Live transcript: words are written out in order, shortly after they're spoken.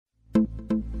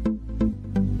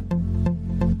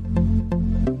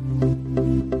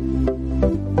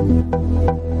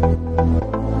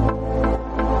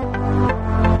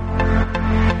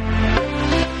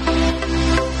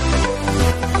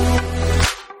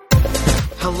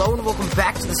Hello and welcome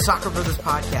back to the Soccer Brothers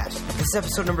podcast. This is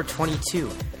episode number 22.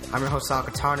 I'm your host, Sal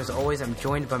Qatar, and as always, I'm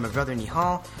joined by my brother,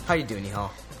 Nihal. How you doing, Nihal?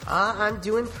 I'm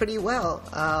doing pretty well.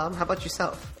 How about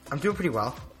yourself? I'm doing pretty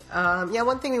well.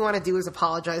 One thing we want to do is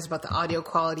apologize about the audio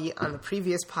quality on the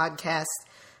previous podcast.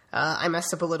 I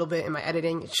messed up a little bit in my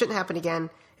editing. It shouldn't happen again.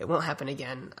 It won't happen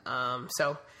again.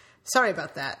 So, sorry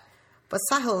about that. But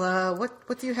Sahil,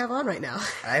 what do you have on right now?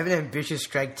 I have an Ambitious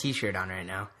Strike t-shirt on right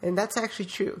now. And that's actually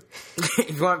true.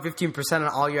 If you want 15% on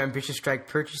all your Ambitious Strike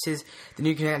purchases, then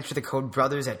you can enter the code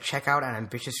BROTHERS at checkout at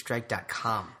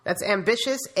ambitiousstrike.com. That's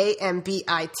ambitious, AMBITIOUS,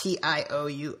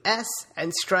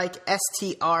 and strike,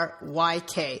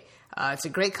 STRYK. It's a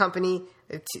great company.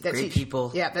 Great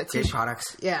people. Yeah, great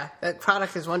products. Yeah, that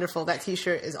product is wonderful. That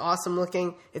t-shirt is awesome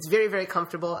looking. It's very, very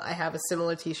comfortable. I have a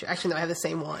similar t-shirt. Actually, no, I have the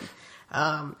same one.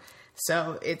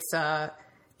 So it's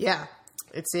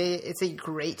it's a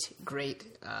great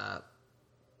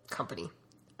company.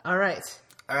 All right.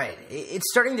 It's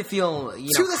starting to feel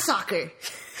to the soccer.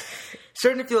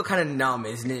 Starting to feel kind of numb,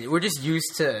 isn't it? We're just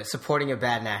used to supporting a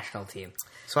bad national team.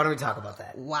 So why don't we talk about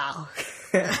that? Wow.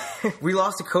 We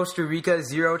lost to Costa Rica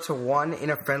 0-1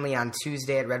 in a friendly on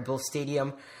Tuesday at Red Bull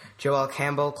Stadium. Joel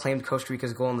Campbell claimed Costa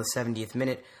Rica's goal in the 70th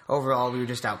minute. Overall, we were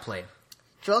just outplayed.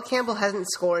 Joel Campbell hasn't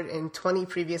scored in 20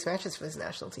 previous matches for his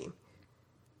national team.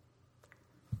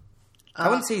 I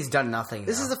wouldn't say he's done nothing.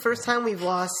 This is the first time we've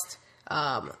lost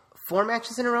 4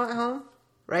 matches in a row at home,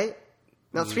 right?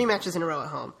 No, 3 matches in a row at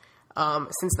home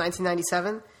since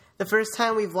 1997. The first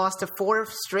time we've lost to 4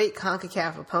 straight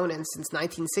CONCACAF opponents since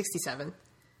 1967.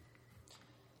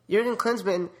 Jurgen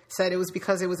Klinsmann said it was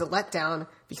because it was a letdown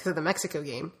because of the Mexico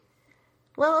game.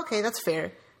 Well, okay, that's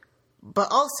fair. But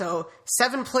also,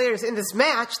 7 players in this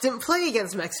match didn't play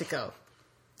against Mexico.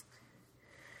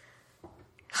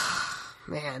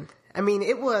 Man, I mean,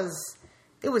 it was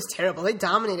terrible. They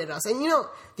dominated us. And,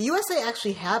 the USA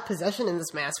actually had possession in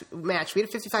this match. We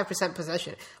had 55%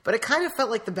 possession. But it kind of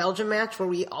felt like the Belgium match where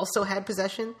we also had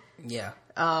possession. Yeah.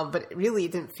 But it really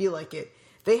didn't feel like it.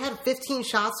 They had 15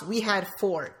 shots. We had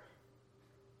 4.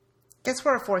 Guess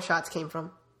where our 4 shots came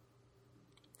from?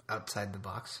 Outside the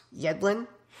box. Yedlin.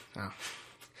 Oh.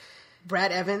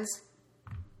 Brad Evans.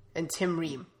 And Tim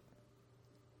Ream.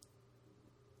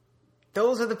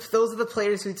 Those are the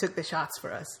players who took the shots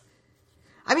for us.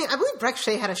 I mean, I believe Breck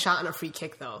Shea had a shot on a free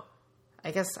kick, though.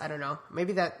 I guess, I don't know.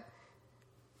 Maybe that...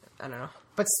 I don't know.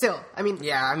 But still, I mean...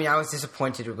 Yeah, I mean, I was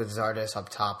disappointed with Zardes up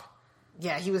top.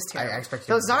 Yeah, he was terrible. I expected...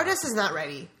 No, Zardes is not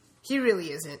ready. He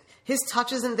really isn't. His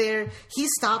touch isn't there. He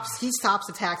stops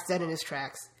attacks dead in his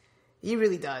tracks. He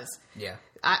really does. Yeah.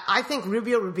 I think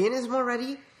Rubio Rubin is more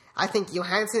ready. I think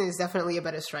Johansson is definitely a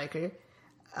better striker.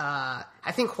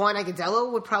 I think Juan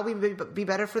Agudelo would probably be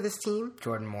better for this team.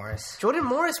 Jordan Morris,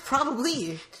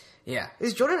 probably. Yeah.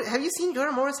 Have you seen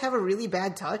Jordan Morris have a really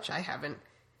bad touch? I haven't.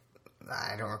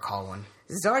 I don't recall one.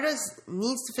 Zardes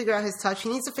needs to figure out his touch. He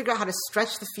needs to figure out how to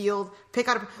stretch the field, pick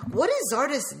out. What does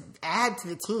Zardes add to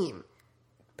the team?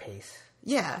 Pace.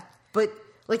 Yeah, but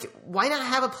why not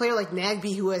have a player like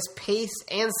Nagbe who has pace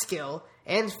and skill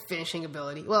and finishing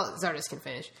ability? Well, Zardes can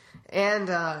finish and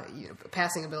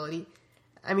passing ability.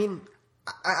 I mean,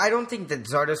 I don't think that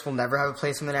Zardes will never have a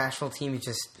place in the national team.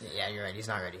 Yeah, you're right. He's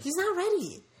not ready. He's not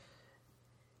ready.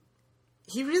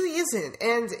 He really isn't,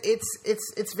 and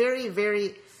it's very,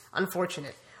 very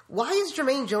unfortunate. Why is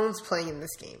Jermaine Jones playing in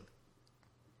this game?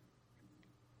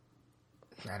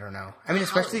 I don't know. I mean,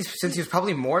 especially since he was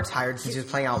probably more tired since he was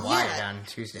playing out wide on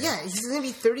Tuesday. Yeah, he's going to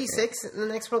be 36 in the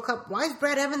next World Cup. Why is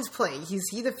Brad Evans playing? Is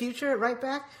he the future at right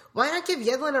back? Why not give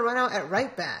Yedlin a run out at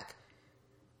right back?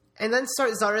 And then start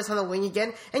Zardes on the wing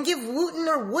again and give Wooten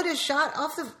or Wood a shot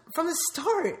from the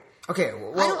start. Okay,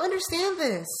 well... I don't understand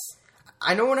this.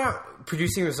 I know we're not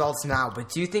producing results now, but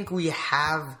do you think we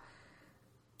have,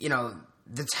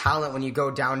 the talent when you go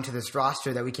down to this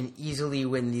roster that we can easily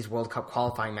win these World Cup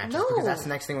qualifying matches? No. Because that's the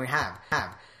next thing we have.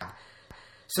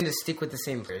 So to stick with the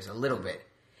same players a little bit.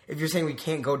 If you're saying we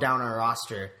can't go down our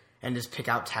roster and just pick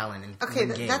out talent and win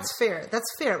games. That's fair.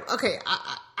 Okay,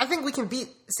 I think we can beat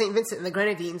St. Vincent and the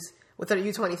Grenadines with our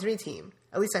U23 team.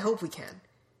 At least I hope we can.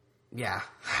 Yeah,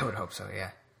 I would hope so,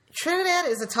 yeah. Trinidad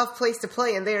is a tough place to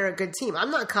play, and they're a good team. I'm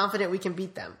not confident we can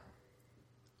beat them.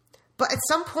 But at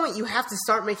some point, you have to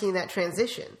start making that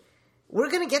transition. We're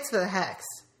going to get to the Hex.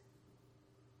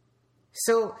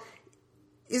 So,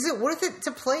 is it worth it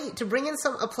to bring in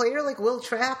a player like Will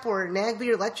Trapp or Nagbe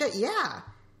or Lecce? Yeah.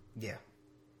 Yeah.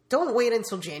 Don't wait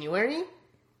until January.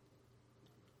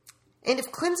 And if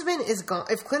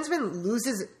Klinsmann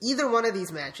loses either one of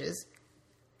these matches,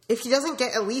 if he doesn't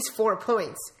get at least 4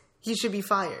 points, he should be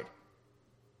fired.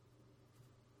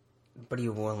 but he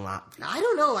will not. I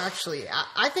don't know. Actually,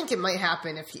 I think it might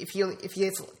happen if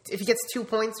he gets 2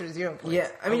 points or 0 points. Yeah,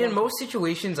 I mean, in most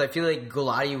situations, I feel like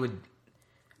Gulati would.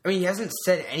 I mean, he hasn't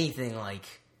said anything like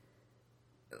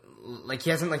he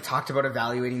hasn't like talked about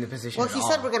evaluating the position. Well, at he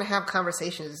all. said we're going to have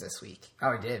conversations this week.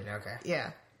 Oh, he did. Okay.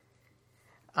 Yeah.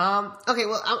 Okay,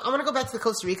 well, I'm going to go back to the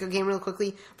Costa Rica game real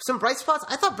quickly. Some bright spots.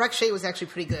 I thought Breck Shea was actually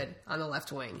pretty good on the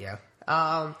left wing. Yeah.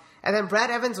 And then Brad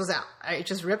Evans was out. I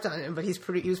just ripped on him, but he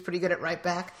was pretty good at right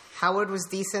back. Howard was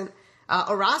decent.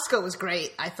 Orozco was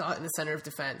great, I thought, in the center of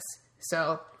defense.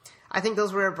 So I think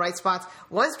those were bright spots.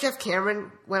 Once Jeff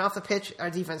Cameron went off the pitch, our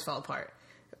defense fell apart.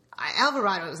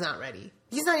 Alvarado is not ready.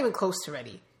 He's not even close to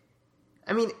ready.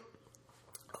 I mean,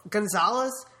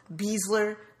 Gonzalez,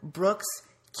 Beasler, Brooks,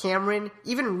 Cameron,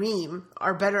 even Ream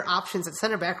are better options at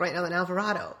center back right now than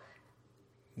Alvarado.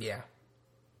 Yeah.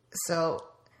 So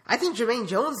I think Jermaine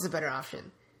Jones is a better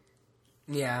option.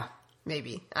 Yeah.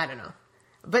 Maybe. I don't know.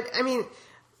 But, I mean,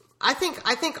 I think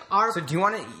our... So do you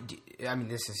want to... I mean,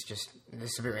 this is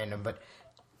a bit random, but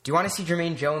do you want to see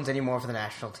Jermaine Jones anymore for the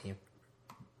national team?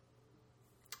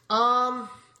 Oh,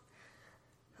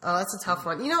 that's a tough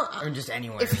one. You know, I mean, just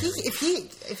anywhere.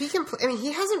 If he can play... I mean,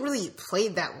 he hasn't really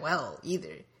played that well,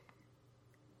 either.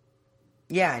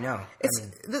 Yeah, I know.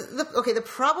 The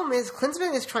problem is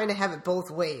Klinsmann is trying to have it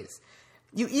both ways.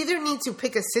 You either need to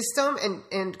pick a system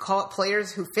and call up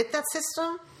players who fit that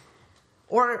system,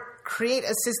 or create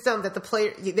a system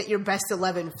that your best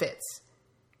 11 fits,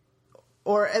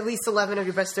 or at least 11 of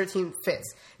your best 13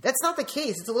 fits. That's not the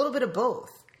case. It's a little bit of both.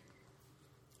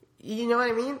 You know what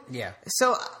I mean? Yeah.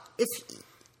 So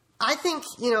I think,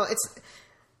 it's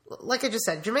like I just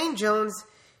said, Jermaine Jones.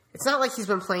 It's not like he's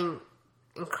been playing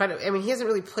incredible. I mean, he hasn't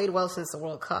really played well since the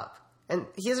World Cup, and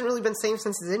he hasn't really been same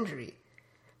since his injury.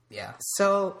 Yeah.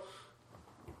 So,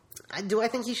 do I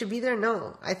think he should be there?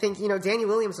 No. I think, Danny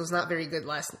Williams was not very good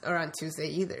on Tuesday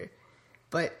either.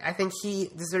 But I think he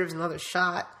deserves another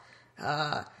shot.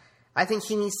 I think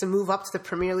he needs to move up to the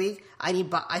Premier League. I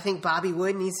think Bobby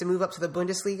Wood needs to move up to the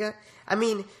Bundesliga. I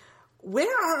mean,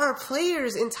 where are our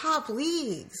players in top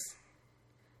leagues?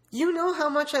 You know how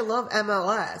much I love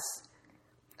MLS.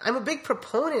 I'm a big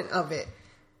proponent of it.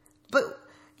 But...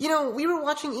 we were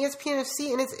watching ESPN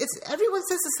FC, and it's everyone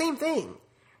says the same thing.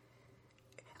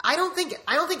 I don't think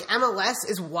MLS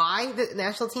is why the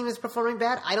national team is performing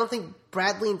bad. I don't think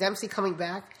Bradley and Dempsey coming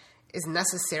back is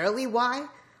necessarily why,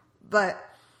 but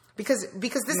because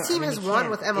this team has won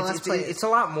with MLS players. It's a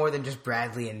lot more than just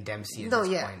Bradley and Dempsey at this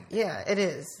point. Yeah, it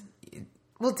is.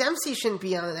 Well, Dempsey shouldn't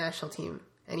be on the national team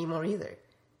anymore either.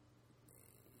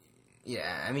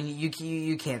 Yeah, I mean,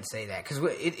 you can't say that, because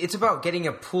it's about getting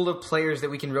a pool of players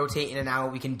that we can rotate in and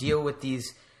out. We can deal with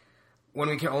these when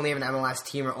we can only have an MLS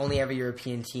team or only have a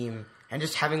European team, and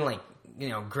just having,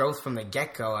 growth from the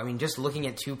get-go. I mean, just looking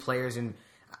at two players and,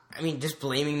 just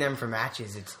blaming them for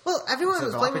matches. Everyone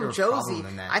was blaming Josie.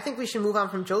 I think we should move on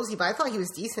from Josie, but I thought he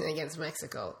was decent against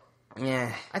Mexico.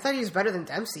 Yeah. I thought he was better than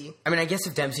Dempsey. I mean, I guess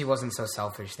if Dempsey wasn't so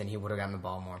selfish, then he would have gotten the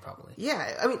ball more, probably.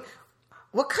 Yeah, I mean...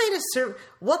 What kind of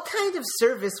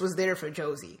service was there for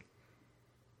Josie?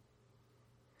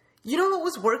 You know what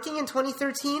was working in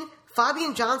 2013?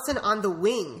 Fabian Johnson on the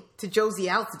wing to Josie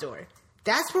Altidore.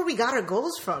 That's where we got our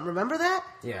goals from. Remember that?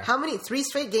 Yeah. How many? 3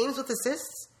 straight games with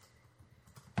assists?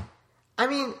 I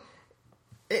mean,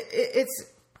 I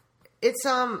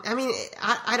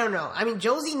don't know. I mean,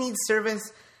 Josie needs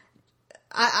service.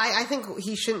 I think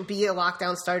he shouldn't be a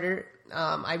lockdown starter.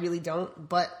 I really don't,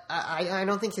 but I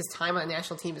don't think his time on the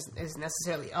national team is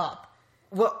necessarily up.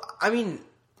 Well, I mean,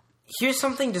 here's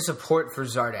something to support for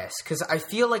Zardes, because I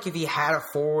feel like if he had a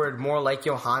forward more like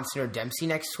Johansson or Dempsey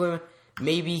next to him,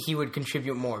 maybe he would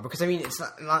contribute more. Because, I mean, it's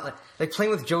not like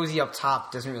playing with Josie up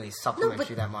top doesn't really supplement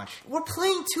you that much. We're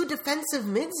playing 2 defensive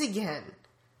mids again.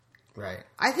 Right.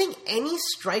 I think any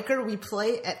striker we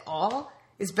play at all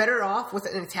is better off with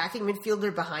an attacking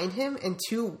midfielder behind him and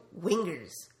 2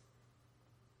 wingers.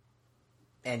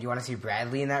 And you want to see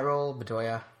Bradley in that role,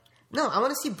 Bedoya? No, I want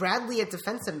to see Bradley at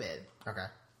defensive mid. Okay.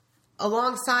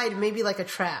 Alongside maybe like a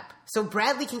trap. So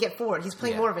Bradley can get forward. He's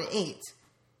playing more of an 8.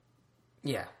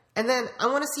 Yeah. And then I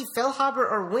want to see Feilhaber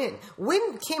or Wynn.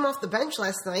 Wynn came off the bench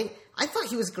last night. I thought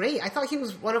he was great. I thought he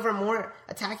was one of our more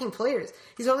attacking players.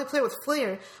 He's the only player with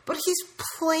flair. But he's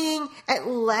playing at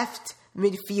left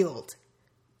midfield.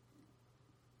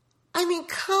 I mean,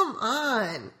 come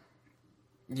on.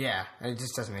 Yeah, it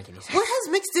just doesn't make any sense. What has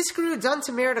Mix Discaroo done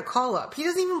to merit a call-up? He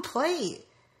doesn't even play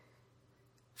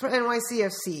for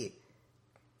NYCFC.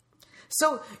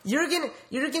 So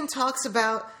Jurgen talks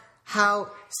about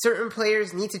how certain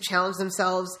players need to challenge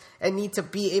themselves and need to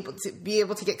be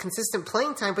able to get consistent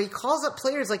playing time, but he calls up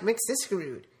players like Mick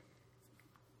Siskerud.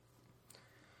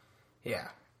 Yeah.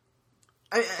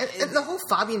 And the whole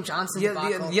Fabian Johnson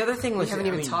debacle, the other thing was, we haven't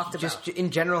even talked about. Just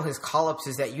in general, his call-ups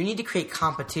is that you need to create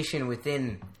competition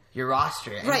within your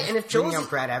roster. And right, and if bringing Josie... up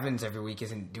Brad Evans every week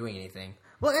isn't doing anything.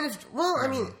 Well, I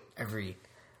mean...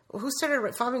 Who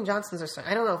started... Fabian Johnson's are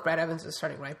starting. I don't know if Brad Evans is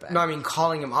starting right back. No, I mean,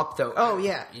 calling him up, though. Oh,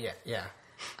 yeah. Yeah.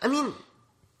 I mean...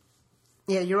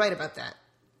 Yeah, you're right about that.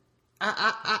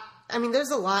 I mean,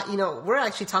 there's a lot... we're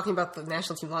actually talking about the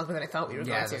national team longer than I thought we were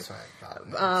going to. Yeah, that's what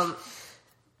I thought.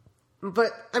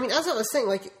 But, I mean, as I was saying,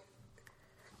 like...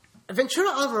 Ventura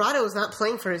Alvarado is not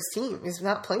playing for his team. He's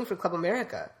not playing for Club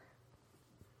America.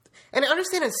 And I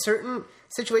understand in certain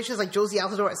situations, like Josie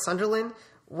Altidore at Sunderland,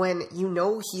 when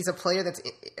he's a player that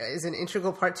is an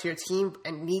integral part to your team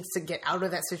and needs to get out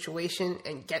of that situation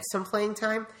and get some playing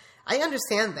time, I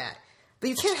understand that. But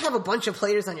you can't have a bunch of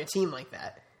players on your team like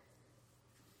that.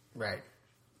 Right.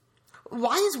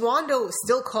 Why is Wando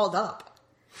still called up?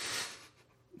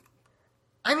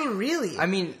 I mean, really? I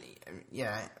mean,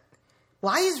 yeah.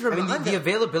 Why is Ramondo... I mean, the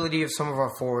availability of some of our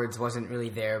forwards wasn't really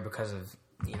there because of,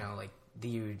 like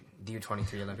the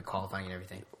U23 Olympic qualifying and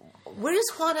everything. Where's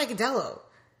Juan Agudelo?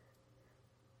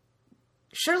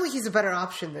 Surely he's a better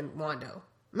option than Wando.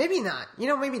 Maybe not.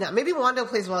 Maybe not. Maybe Wando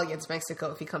plays well against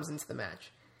Mexico if he comes into the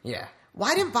match. Yeah.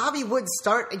 Why didn't Bobby Wood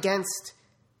start against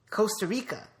Costa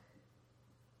Rica?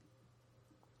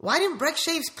 Why didn't Breck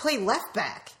Shaves play left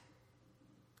back?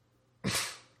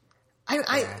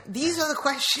 These are the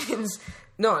questions.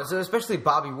 No, so especially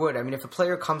Bobby Wood. I mean, if a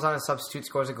player comes on as substitute,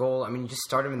 scores a goal, I mean, you just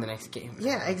start him in the next game.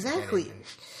 Yeah, exactly.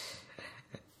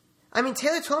 I mean,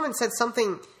 Taylor Twellman said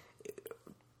something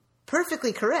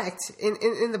perfectly correct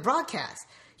in the broadcast.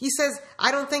 He says,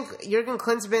 I don't think Jurgen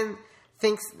Klinsmann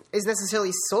is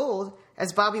necessarily sold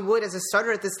as Bobby Wood as a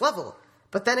starter at this level.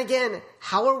 But then again,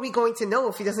 how are we going to know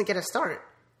if he doesn't get a start?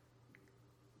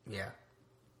 Yeah.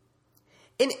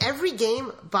 In every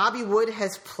game Bobby Wood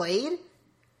has played,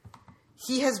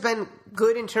 he has been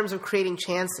good in terms of creating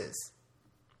chances.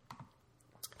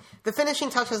 The finishing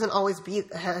touch hasn't always been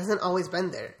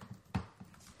there.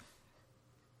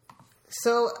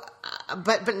 So,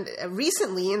 but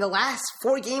recently, in the last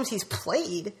 4 games he's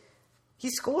played, he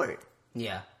scored.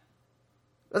 Yeah.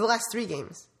 Or the last 3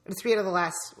 games. 3 out of the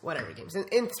last whatever games.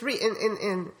 In 3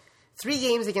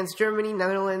 games against Germany,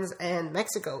 Netherlands, and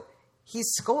Mexico, he's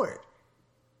scored.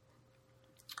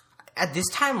 At this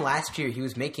time last year, he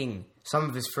was making some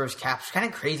of his first caps. It's kind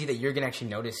of crazy that Jurgen actually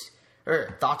noticed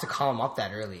or thought to call him up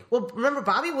that early. Well, remember,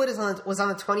 Bobby Wood was on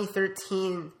the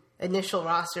 2013 initial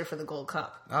roster for the Gold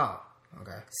Cup. Oh,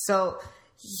 okay. So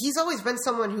he's always been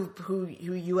someone who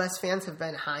U.S. fans have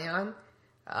been high on.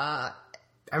 I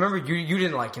remember you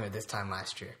didn't like him at this time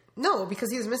last year. No, because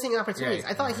he was missing opportunities.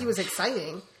 I thought he was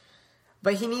exciting,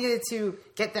 but he needed to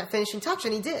get that finishing touch,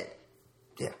 and he did.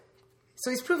 Yeah.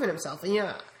 So he's proven himself.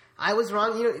 And, I was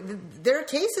wrong. There are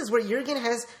cases where Jurgen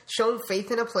has shown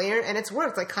faith in a player, and it's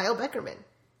worked, like Kyle Beckerman.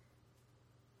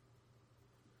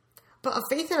 But a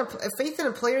faith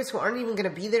in players who aren't even going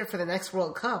to be there for the next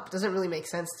World Cup doesn't really make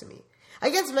sense to me.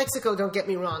 Against Mexico, don't get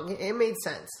me wrong, it made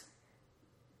sense.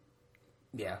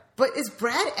 Yeah. But is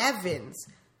Brad Evans,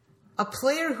 a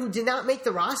player who did not make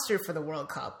the roster for the World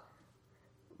Cup,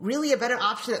 really a better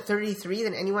option at 33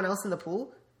 than anyone else in the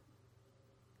pool?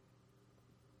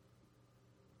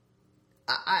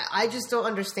 I just don't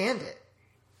understand it.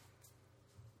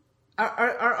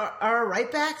 Are right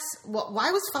backs? Well,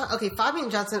 why was Fabian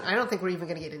Johnson? I don't think we're even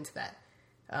going to get into that.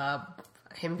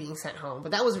 Him being sent home,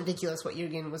 but that was ridiculous. What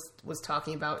Jurgen was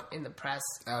talking about in the press.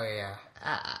 Oh yeah.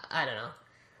 I don't know.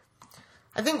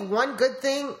 I think one good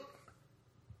thing,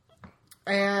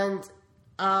 and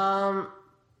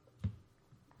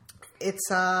it's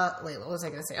wait, what was I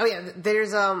going to say? Oh yeah,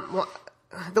 there's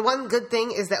the one good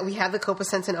thing is that we have the Copa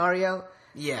Centenario.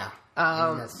 Yeah.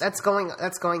 That's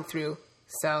going through.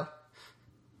 So.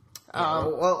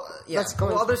 That's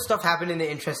going. Well, other stuff happened in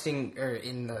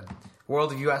the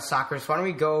world of U.S. soccer. So why don't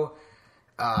we go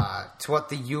to what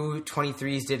the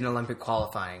U23s did in Olympic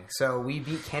qualifying? So we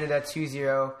beat Canada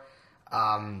 2-0,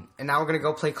 and now we're going to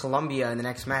go play Colombia in the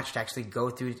next match to actually go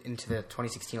through into the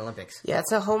 2016 Olympics. Yeah,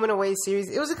 it's a home and away series.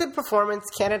 It was a good performance.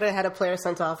 Canada had a player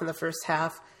sent off in the first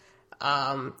half.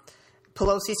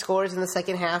 Pelosi scores in the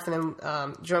second half, and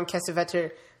then Jerome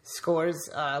Kestevetter scores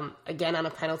again on a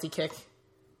penalty kick.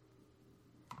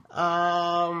 Yeah,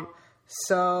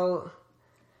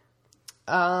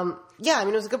 I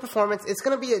mean, it was a good performance. It's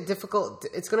going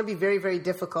to be very, very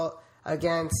difficult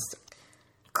against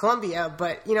Colombia,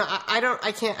 but I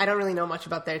don't really know much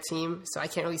about their team, so I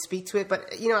can't really speak to it.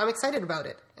 But I'm excited about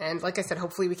it, and like I said,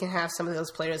 hopefully we can have some of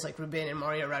those players like Rubin and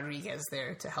Mario Rodriguez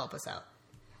there to help us out.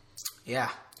 Yeah.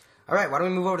 All right. Why don't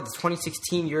we move over to the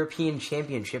 2016 European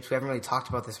Championships? We haven't really talked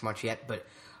about this much yet, but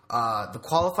the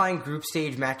qualifying group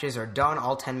stage matches are done.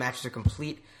 All 10 matches are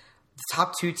complete. The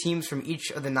top 2 teams from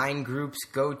each of the 9 groups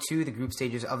go to the group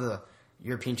stages of the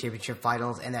European Championship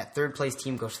finals, and that third place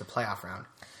team goes to the playoff round.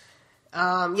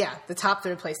 The top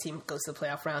third place team goes to the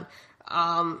playoff round.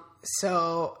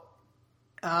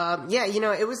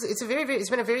 It's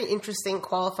been a very interesting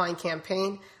qualifying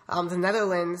campaign. The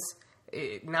Netherlands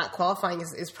not qualifying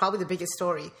is probably the biggest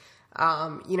story.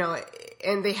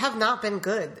 And they have not been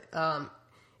good.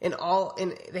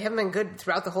 They haven't been good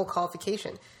throughout the whole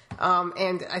qualification.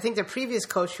 And I think their previous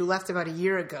coach, who left about a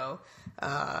year ago,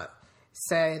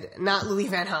 said, not Louis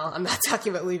van Gaal, I'm not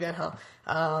talking about Louis van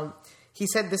Gaal. He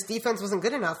said this defense wasn't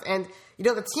good enough. And,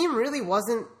 the team really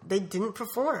they didn't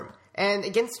perform. And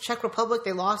against Czech Republic,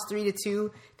 they lost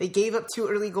 3-2. They gave up 2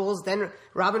 early goals. Then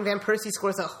Robin Van Persie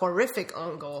scores a horrific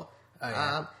own goal. Oh,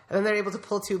 yeah. And then they're able to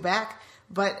pull 2 back.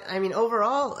 But,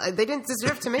 overall, they didn't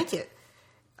deserve to make it.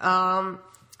 And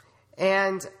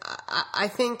I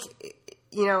think,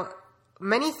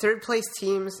 many third-place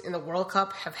teams in the World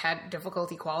Cup have had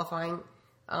difficulty qualifying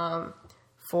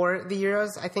for the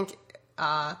Euros. I think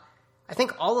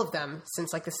all of them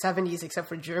since like the 70s, except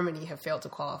for Germany, have failed to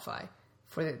qualify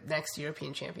for the next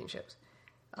European Championships.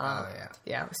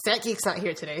 Yeah. StatGeek's not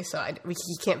here today, so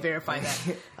he can't verify that.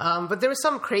 But there was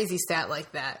some crazy stat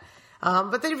like that.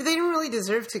 But they didn't really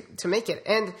deserve to make it.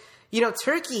 And,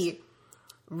 Turkey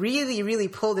really, really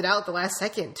pulled it out the last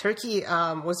second. Turkey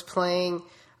was playing...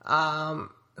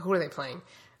 who were they playing?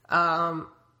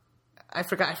 I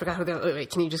forgot who they were. Wait,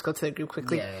 can you just go to the group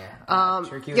quickly? Yeah.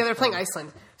 Turkey they're playing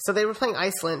Iceland. So they were playing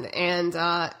Iceland, and...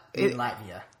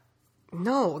 Latvia.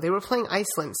 No, they were playing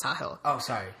Iceland, Sahil. Oh,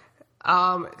 sorry.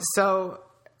 So,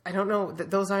 I don't know.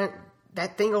 Those aren't...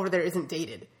 That thing over there isn't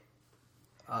dated.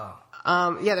 Oh.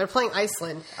 They're playing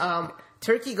Iceland.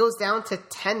 Turkey goes down to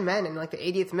 10 men in like the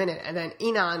 80th minute, and then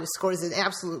Inan scores an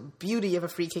absolute beauty of a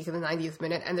free kick in the 90th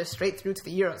minute, and they're straight through to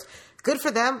the Euros. Good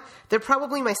for them. They're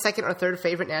probably my second or third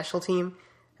favorite national team,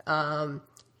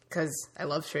 because I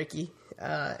love Turkey.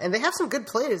 And they have some good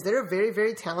players. They're a very,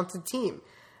 very talented team.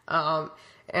 And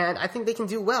I think they can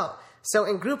do well. So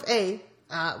in Group A,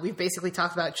 we've basically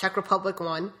talked about Czech Republic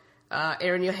won.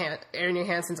 Aaron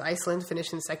Johansson's Iceland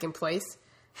finished in second place.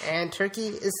 And Turkey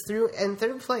is through in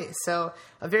third place. So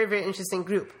a very, very interesting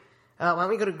group. Why don't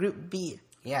we go to Group B?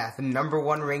 Yeah, the number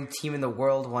 1 ranked team in the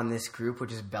world won this group,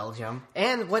 which is Belgium.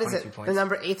 And what is it? Points. The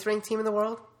number 8th ranked team in the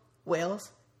world?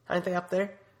 Wales? Aren't they up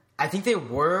there? I think they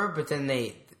were, but then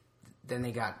they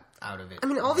got out of it. I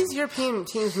mean, all these European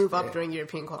teams move up during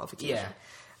European qualification.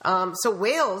 Yeah. So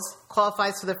Wales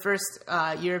qualifies for the first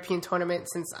European tournament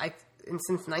since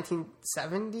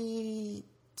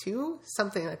 1972,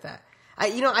 something like that.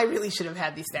 I really should have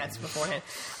had these stats beforehand.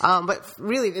 But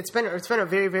really, it's been a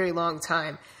very, very long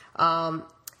time. And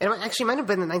it actually might have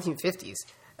been the 1950s.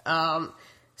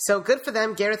 So good for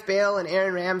them. Gareth Bale and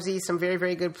Aaron Ramsey, some very,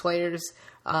 very good players.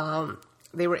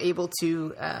 They were able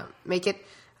to make it.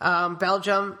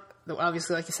 Belgium,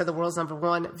 obviously, like you said, the world's number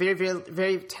 1. Very, very,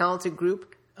 very talented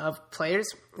group of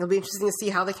players. It'll be interesting to see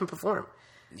how they can perform.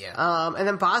 Yeah. And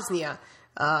then Bosnia,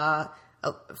 a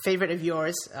favorite of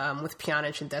yours, with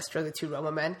Pjanic and Destro, the 2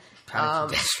 Roma men. Pjanic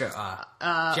and Destro.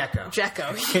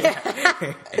 Dzeko.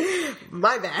 Yeah.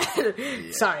 My bad.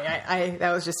 Yeah. Sorry,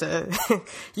 that was just a...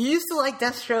 You used to like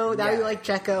Destro, now you like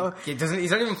Dzeko.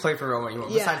 He's not even play for Roma anymore.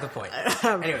 Besides the point.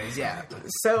 Anyways, yeah.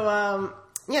 So,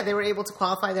 they were able to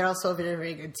qualify. They're also a very,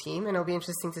 very good team, and it'll be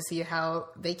interesting to see how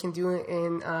they can do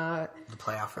in... the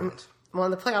playoff rounds.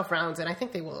 In the playoff rounds, and I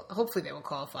think hopefully they will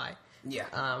qualify.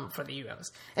 Yeah. For the Euros.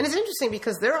 And it's interesting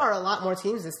because there are a lot more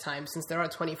teams this time. Since there are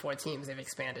 24 teams, they've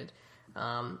expanded.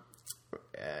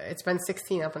 It's been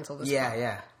 16 up until this point.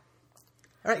 Yeah.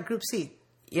 All right, Group C.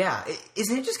 Yeah.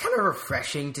 Isn't it just kind of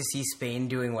refreshing to see Spain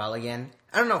doing well again?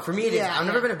 I don't know. For me, it is. I've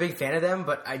never been a big fan of them,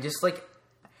 but I just like...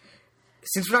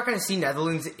 Since we're not going to see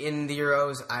Netherlands in the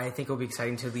Euros, I think it'll be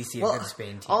exciting to at least see a good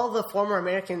Spain team. All the former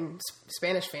American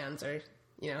Spanish fans are,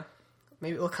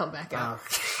 maybe we'll come back out.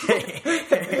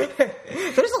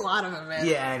 There's a lot of them, man.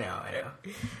 Yeah, I know.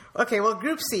 Okay, well,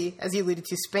 Group C, as you alluded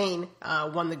to, Spain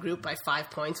won the group by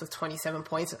 5 points with 27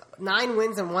 points. 9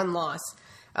 wins and 1 loss.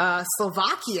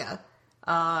 Slovakia,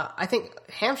 I think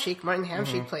Martin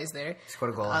Hamšík plays there.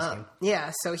 Scored a goal last game.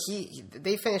 Yeah, so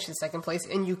they finished in second place.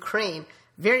 In Ukraine,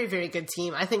 very, very good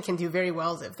team. I think can do very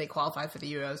well if they qualify for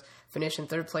the Euros, finish in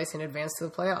third place and advance to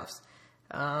the playoffs.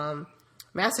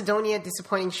 Macedonia,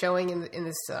 disappointing showing in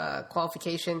this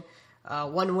qualification.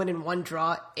 1 win and 1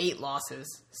 draw, 8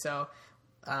 losses. So,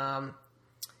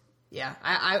 yeah,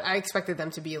 I expected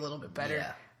them to be a little bit better.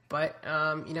 Yeah. But,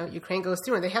 Ukraine goes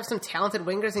through, and they have some talented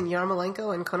wingers in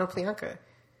Yarmolenko and Konoplyanka.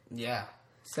 Yeah.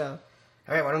 So,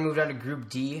 All right, why don't we move down to Group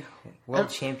D? World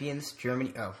champions,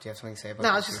 Germany. Oh, do you have something to say about no,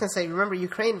 that? I was just going to say, remember,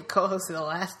 Ukraine co-hosted the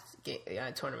last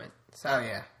tournament. So Oh,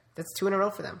 yeah. that's 2 in a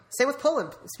row for them. Same with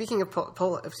Poland. Speaking of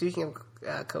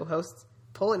co-hosts,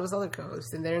 Poland was the other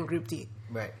co-host, and they're in Group D.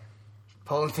 Right.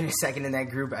 Poland finished second in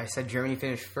that group. I said Germany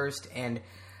finished first, and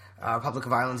Republic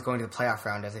of Ireland's going to the playoff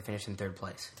round as they finished in third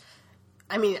place.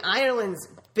 I mean, Ireland's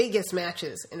biggest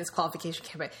matches in this qualification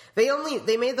campaign.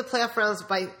 They made the playoff rounds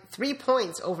by 3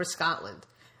 points over Scotland.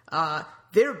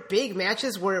 Their big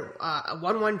matches were a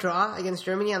 1-1 draw against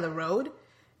Germany on the road,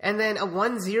 and then a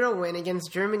 1-0 win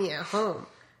against Germany at home.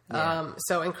 Yeah.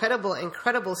 So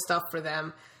incredible stuff for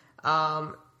them.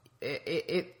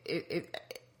 It's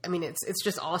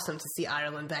just awesome to see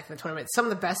Ireland back in the tournament. Some of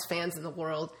the best fans in the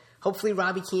world. Hopefully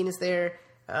Robbie Keane is there,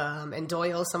 and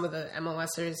Doyle. Some of the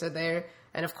MLSers are there,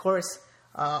 and of course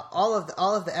all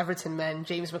of the Everton men: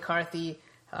 James McCarthy,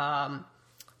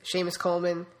 Seamus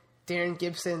Coleman, Darren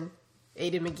Gibson,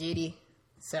 Aidan McGeady.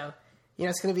 So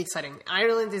it's going to be exciting.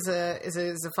 Ireland is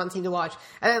a fun team to watch,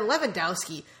 and then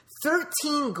Lewandowski,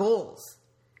 13 goals.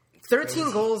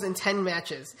 13 goals in 10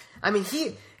 matches. I mean,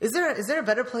 is there a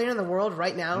better player in the world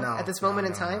right now at this moment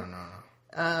in time?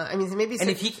 No. Maybe. And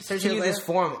if he continues this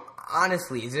form,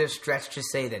 honestly, is it a stretch to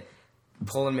say that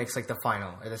Poland makes like the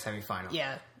final or the semifinal?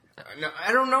 Yeah. No,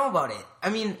 I don't know about it. I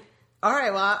mean, all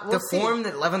right. Well, we'll see. form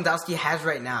that Lewandowski has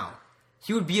right now,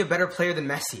 he would be a better player than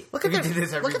Messi. Look at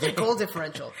the goal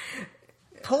differential.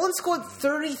 Poland scored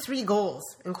 33 goals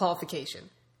in qualification.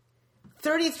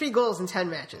 33 goals in 10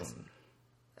 matches.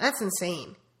 That's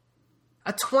insane.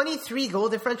 A 23 goal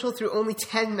differential through only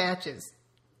 10 matches.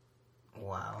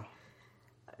 Wow.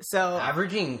 So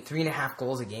averaging 3.5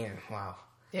 goals a game. Wow.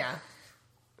 Yeah.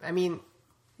 I mean,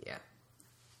 yeah.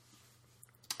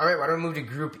 All right, why don't we move to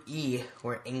Group E,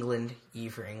 where England, E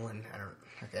for England.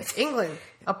 Okay. England,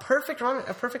 a perfect run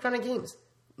of games.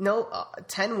 No,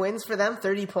 10 wins for them,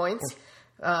 30 points.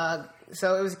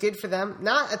 So it was good for them.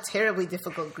 Not a terribly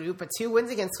difficult group, but 2 wins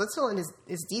against Switzerland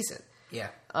is decent. Yeah.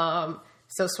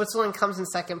 So Switzerland comes in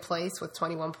second place with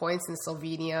 21 points, and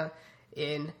Slovenia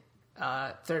in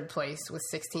third place with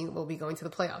 16 will be going to the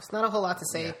playoffs. Not a whole lot to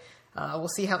say. Yeah. We'll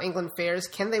see how England fares.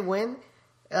 Can they win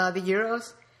the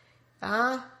Euros?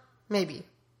 Maybe.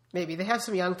 They have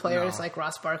some young players like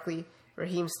Ross Barkley,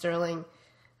 Raheem Sterling.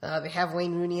 They have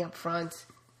Wayne Rooney up front.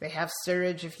 They have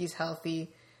Sturridge if he's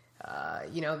healthy.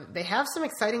 They have some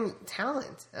exciting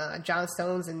talent. John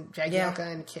Stones and Jagielka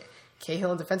and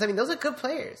Cahill in defense. I mean, those are good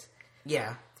players.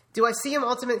 Yeah. Do I see them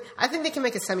ultimately? I think they can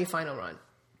make a semifinal run.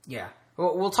 Yeah.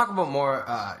 Well, we'll talk about more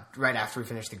right after we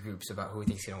finish the groups about who we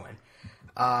think's going to win.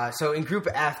 So in Group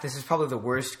F, this is probably the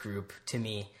worst group to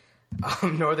me.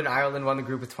 Northern Ireland won the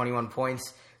group with 21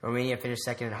 points. Romania finished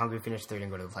second, and Hungary finished third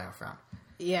and go to the playoff round.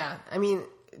 Yeah. I mean,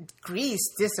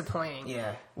 Greece, disappointing.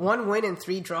 Yeah. 1 win and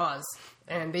 3 draws.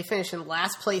 And they finished in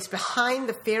last place behind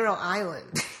the Faroe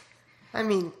Islands. I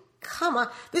mean, come on.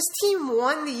 This team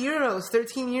won the Euros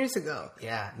 13 years ago.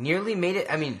 Yeah. Nearly made it.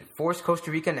 I mean, forced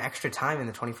Costa Rica an extra time in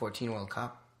the 2014 World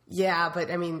Cup. Yeah, but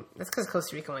I mean, that's because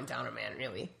Costa Rica went down a man,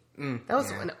 really. That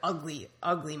was an ugly,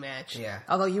 ugly match. Yeah.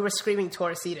 Although you were screaming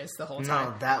Torcidas the whole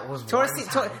time. No, that was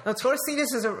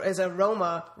Torcidas is a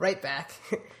Roma right back.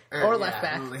 or left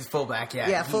back. He's fullback, yeah.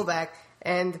 Yeah, fullback.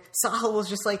 And Sahel was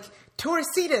just like,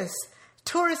 Torcidas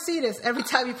every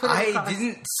time you put it across. I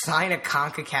didn't sign a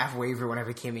CONCACAF waiver when I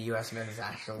became a U.S. men's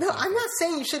national. No, I'm not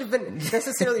saying you should have been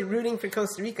necessarily rooting for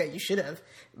Costa Rica. You should have.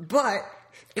 But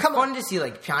it's fun to see,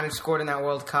 like, Pjanic scored in that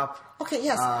World Cup. Okay,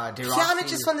 yes.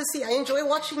 Pjanic is fun to see. I enjoy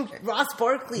watching Ross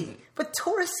Barkley. But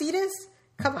Torcidas?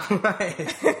 Come on.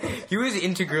 He was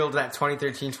integral to that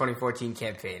 2013-2014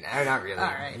 campaign. Not really. All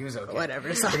right. He was okay. Whatever.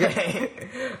 Okay.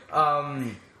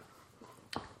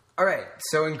 All right,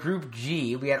 so in Group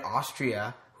G, we had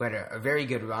Austria, who had a very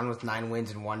good run with 9 wins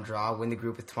and 1 draw, win the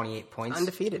group with 28 points.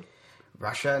 Undefeated.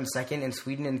 Russia in second and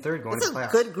Sweden in third going to playoffs.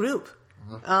 It's a good group.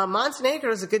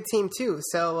 Montenegro is a good team, too.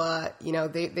 So,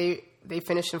 they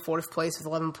finished in 4th place with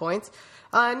 11 points.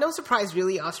 No surprise,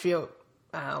 really, Austria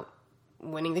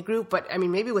winning the group. But, I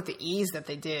mean, maybe with the ease that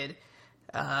they did,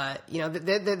 they're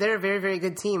a very, very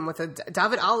good team. With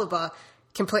David Alaba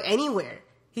can play anywhere.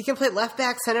 He can play left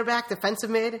back, center back, defensive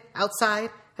mid, outside.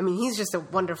 I mean, he's just a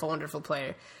wonderful, wonderful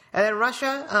player. And then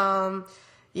Russia,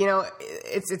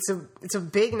 it's a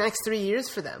big next 3 years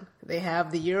for them. They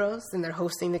have the Euros, then they're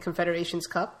hosting the Confederations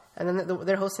Cup, and then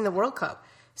they're hosting the World Cup.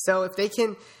 So if they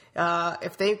can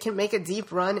make a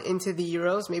deep run into the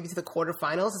Euros, maybe to the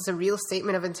quarterfinals, it's a real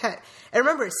statement of intent. And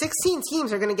remember, 16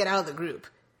 teams are going to get out of the group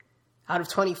out of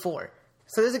 24.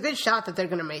 So there's a good shot that they're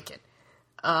going to make it.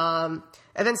 And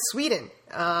then Sweden.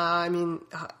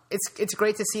 It's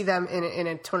great to see them in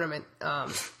a tournament.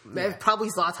 Probably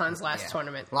Zlatan's last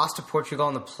tournament. Lost to Portugal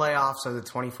in the playoffs of the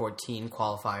 2014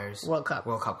 qualifiers. World Cup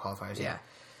qualifiers, yeah.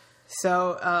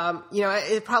 So,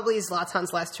 it probably is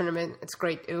Zlatan's last tournament. It's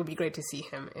great. It would be great to see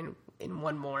him in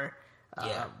one more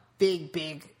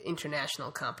big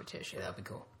international competition. Yeah, that'd be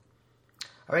cool.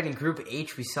 All right, in Group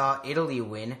H, we saw Italy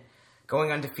win,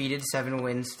 going undefeated, 7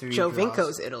 wins, 3 draws.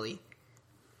 Giovinco's Italy.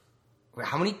 Wait,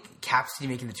 how many caps did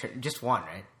he make in the tournament? Just 1,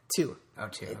 right? 2. Oh,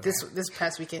 2. Okay. This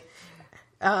past weekend.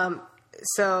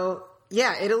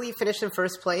 Italy finished in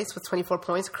first place with 24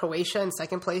 points. Croatia in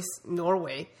second place.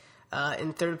 Norway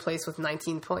in third place with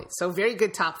 19 points. So very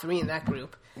good top 3 in that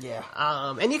group. Yeah.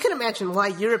 And you can imagine why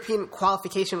European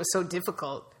qualification was so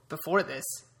difficult before this.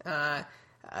 8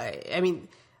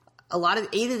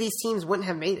 of these teams wouldn't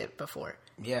have made it before.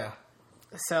 Yeah.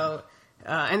 So,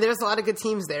 and there's a lot of good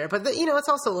teams there, but it's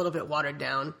also a little bit watered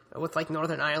down with like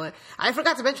Northern Ireland. I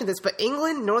forgot to mention this, but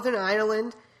England, Northern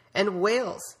Ireland, and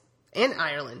Wales and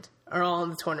Ireland are all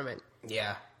in the tournament.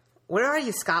 Yeah. Where are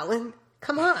you, Scotland?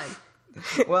 Come on.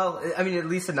 Well, at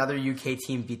least another UK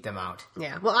team beat them out.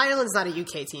 Yeah. Well, Ireland's not a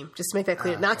UK team. Just to make that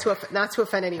clear. Okay. Not to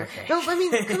offend anyone. Okay. No,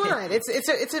 come on.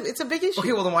 It's a big issue.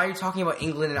 Okay, well then why are you talking about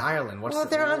England and Ireland?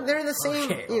 They're in the same.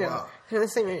 Okay, they're in the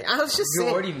same area. I was just saying.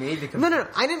 You already made the comparison.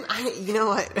 No. I didn't. You know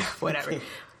what? Whatever. You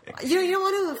don't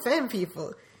want to offend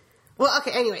people. Well,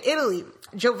 okay. Anyway, Italy.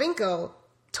 Giovinco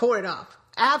tore it up.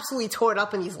 Absolutely tore it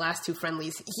up in these last 2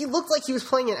 friendlies. He looked like he was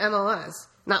playing in MLS.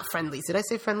 Not friendlies. Did I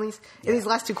say friendlies? Yeah. In these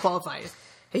last 2 qualifiers.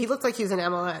 He looked like he was in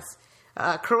MLS.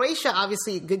 Croatia,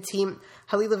 obviously a good team.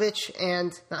 Halilovic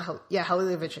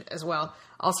Halilovic as well.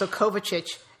 Also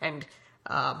Kovacic and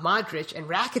Modric and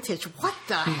Rakitic. What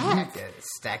the heck?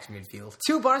 Stacked midfield.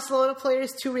 2 Barcelona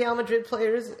players, 2 Real Madrid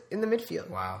players in the midfield.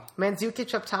 Wow.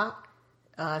 Mandzukic up top.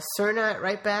 Serna at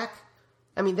right back.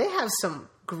 They have some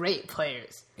great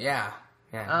players. Yeah.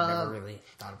 Yeah, never really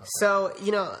thought about that. So,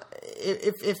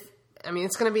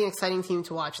 it's going to be an exciting team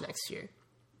to watch next year.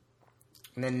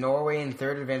 And then Norway in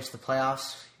third advanced to the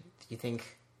playoffs. Do you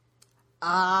think?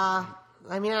 I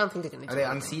don't think they're going to do Are they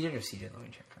anything. unseeded or seeded? Let me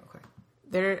check real quick.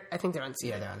 I think they're unseeded.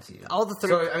 Yeah, they're unseeded. All the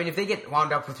So, if they get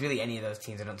wound up with really any of those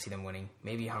teams, I don't see them winning.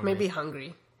 Maybe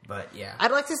Hungary. But, yeah.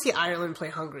 I'd like to see Ireland play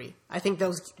Hungary. I think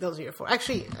those are your 4.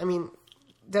 Actually,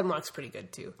 Denmark's pretty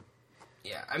good, too.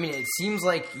 Yeah, it seems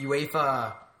like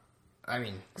UEFA...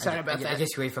 Sorry about that. I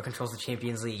guess UEFA controls the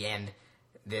Champions League and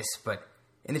this, but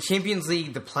in the Champions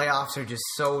League, the playoffs are just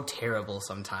so terrible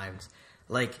sometimes.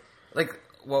 Like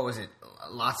what was it?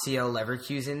 Lazio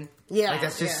Leverkusen? Yeah.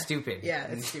 That's just stupid. Yeah,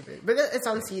 it's stupid. But it's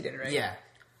unseeded, right? Yeah.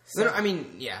 So,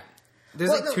 yeah.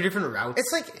 There's 2 different routes.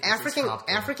 It's like African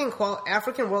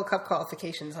World Cup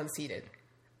qualifications unseeded.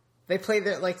 They play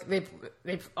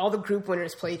they all the group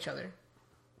winners play each other.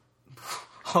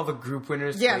 All the group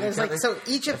winners. Yeah, there's so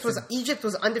Egypt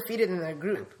was undefeated in their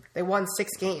group. They won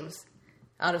 6 games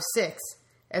out of 6,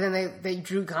 and then they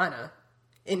drew Ghana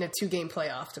in a 2-game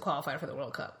playoff to qualify for the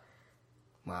World Cup.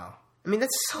 Wow.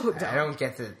 That's so dumb. I don't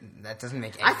get that doesn't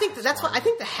make any sense. I think that's why I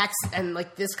think the hex and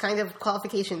this kind of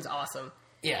qualification is awesome.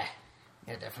 Yeah.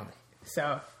 Yeah, definitely.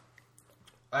 So,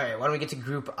 all right, why don't we get to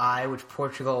Group I, which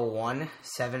Portugal won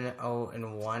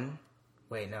 7-0-1.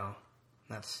 Wait, no.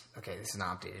 That's okay. This is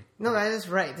not updated. No, that is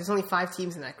right. There's only 5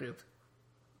 teams in that group.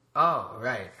 Oh,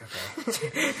 right.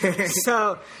 Okay.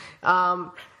 So,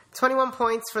 21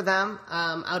 points for them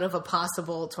out of a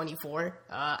possible 24.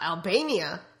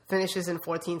 Albania finishes in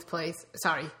 14th place.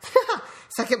 Sorry,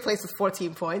 second place with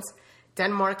 14 points.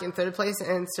 Denmark in third place,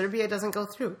 and Serbia doesn't go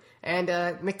through. And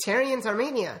Mkhitaryan's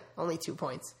Armenia only 2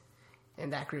 points in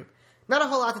that group. Not a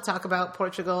whole lot to talk about.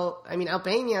 Portugal.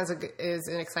 Albania is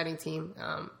an exciting team.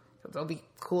 They'll be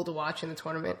cool to watch in the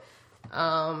tournament.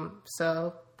 All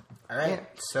right. Yeah.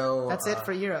 So that's it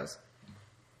for Euros.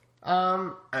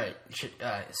 All right.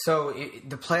 So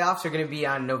the playoffs are going to be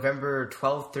on November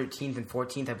 12th, 13th, and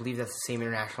 14th. I believe that's the same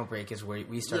international break as where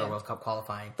we start our World Cup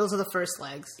qualifying. Those are the first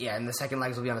legs. Yeah, and the second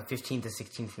legs will be on the 15th, the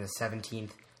 16th, and the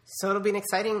 17th. So it'll be an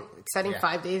exciting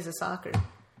 5 days of soccer.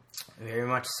 Very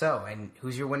much so. And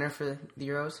who's your winner for the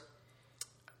Euros?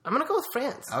 I'm going to go with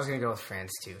France. I was going to go with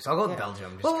France, too. So I'll go with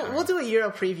Belgium. We'll do a Euro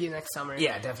preview next summer.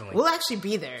 Yeah, definitely. We'll actually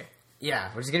be there.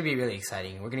 Yeah, which is going to be really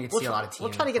exciting. We're going to get to see a lot of teams,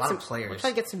 We'll try to get a lot some of players. We'll try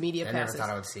to get some media passes. I never thought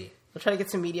I would see. We'll try to get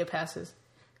some media passes.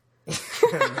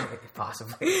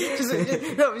 Possibly.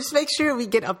 just make sure we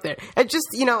get up there. And just,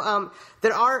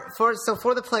 there are, for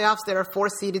the playoffs, there are 4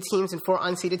 seeded teams and 4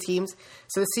 unseeded teams.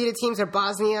 So the seeded teams are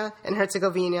Bosnia and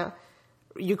Herzegovina,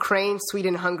 Ukraine,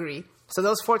 Sweden, Hungary. So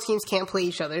those 4 teams can't play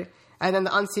each other. And then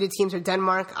the unseeded teams are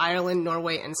Denmark, Ireland,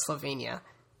 Norway, and Slovenia.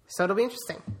 So it'll be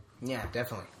interesting. Yeah,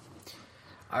 definitely.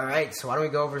 All right, so why don't we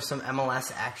go over some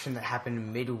MLS action that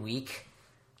happened midweek.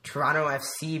 Toronto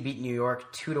FC beat New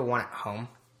York 2-1 at home.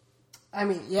 I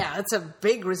mean, yeah, that's a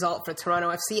big result for Toronto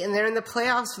FC, and they're in the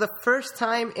playoffs for the first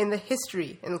time in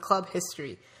club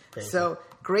history. Crazy. So,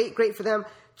 great for them.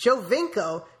 Joe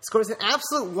Vinko scores an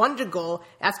absolute wonder goal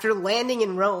after landing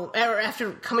in Rome, or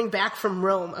after coming back from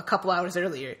Rome a couple hours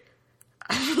earlier.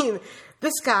 I mean,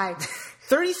 this guy,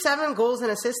 37 goals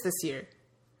and assists this year.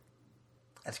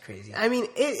 That's crazy. I mean,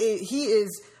 he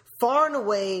is far and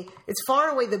away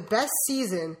the best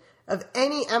season of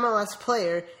any MLS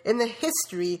player in the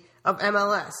history of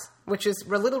MLS, which is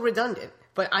a little redundant,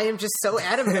 but I am just so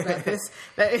adamant about this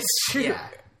that it's true. Yeah.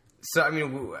 So, I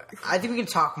mean, I think we can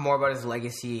talk more about his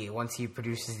legacy once he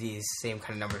produces these same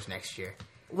kind of numbers next year.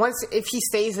 If he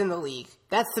stays in the league.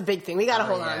 That's the big thing. We got to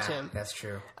hold on to him. That's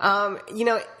true.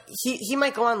 He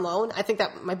might go on loan. I think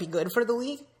that might be good for the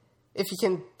league if he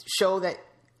can show that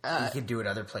he could do it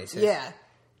other places. Yeah.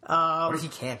 What if he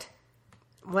can't?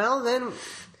 Well, then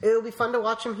it'll be fun to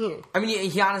watch him here. I mean,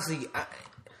 he honestly...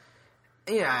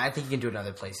 I think he can do it in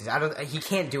other places. He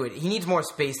can't do it. He needs more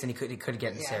space than he could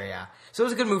get in Serie A. So it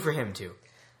was a good move for him too.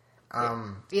 I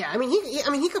mean,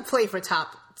 he could play for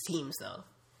top teams though.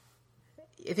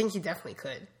 I think he definitely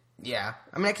could. Yeah,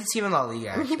 I mean, I could see him in La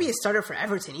Liga. I mean, he'd be a starter for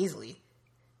Everton easily.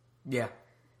 Yeah.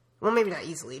 Well, maybe not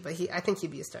easily, but I think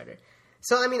he'd be a starter.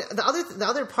 So I mean, the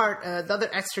other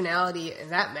externality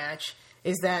in that match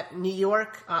is that New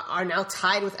York are now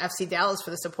tied with FC Dallas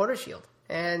for the Supporter Shield.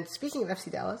 And speaking of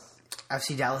FC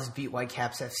Dallas beat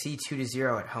Whitecaps FC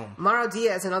 2-0 at home. Mauro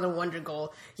Diaz, another wonder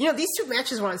goal. These 2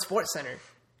 matches were on SportsCenter.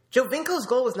 Joe Vinko's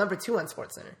goal was number 2 on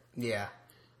SportsCenter. Yeah.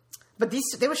 But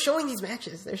they were showing these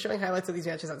matches. They were showing highlights of these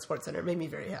matches on SportsCenter. It made me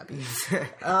very happy.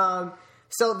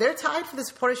 So they're tied for the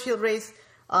Supporter Shield race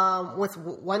with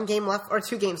 1 game left, or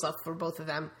 2 games left for both of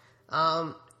them.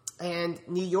 And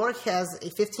New York has a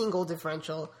 15-goal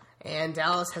differential, and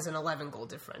Dallas has an 11-goal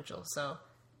differential. So,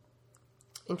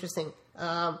 interesting.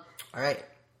 All right.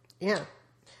 Yeah.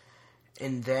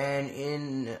 And then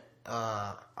in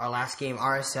our last game,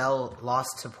 RSL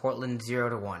lost to Portland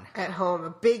 0-1. At home. A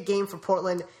big game for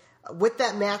Portland. With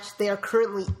that match, they are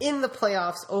currently in the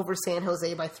playoffs over San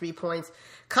Jose by 3 points.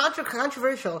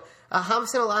 Controversial.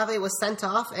 Hamilton Olave was sent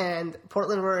off, and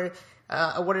Portland were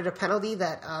awarded a penalty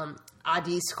that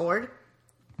Adi scored.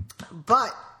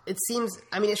 But it seems,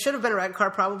 it should have been a red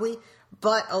card probably,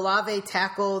 but Olave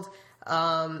tackled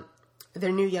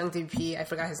their new young DP, I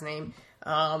forgot his name,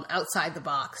 outside the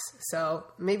box. So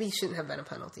maybe he shouldn't have been a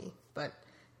penalty. But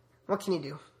what can you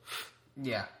do?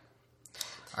 Yeah.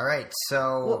 All right,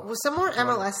 so... Well, some more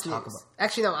MLS news.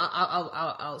 Actually, no,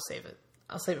 I'll save it.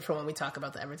 I'll save it for when we talk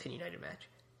about the Everton United match.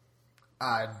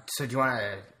 So do you want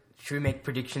to... Should we make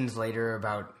predictions later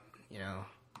about,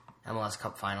 MLS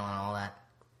Cup final and all that?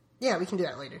 Yeah, we can do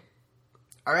that later.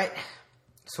 All right.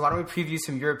 So why don't we preview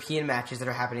some European matches that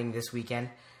are happening this weekend?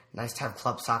 Nice to have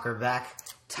club soccer back.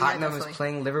 Tottenham is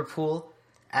playing Liverpool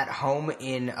at home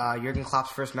in Jurgen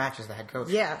Klopp's first match as the head coach.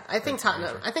 Yeah, I think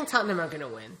Tottenham are going to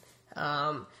win.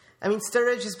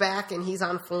 Sturridge is back and he's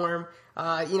on form.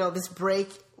 This break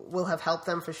will have helped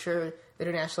them for sure. The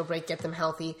international break, get them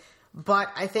healthy. But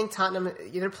I think Tottenham,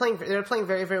 they're playing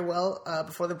very, very well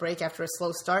before the break after a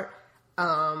slow start.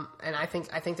 And I think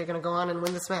they're going to go on and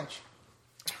win this match.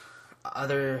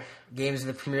 Other games in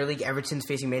the Premier League, Everton's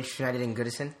facing Manchester United in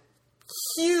Goodison.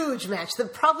 Huge match.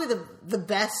 Probably the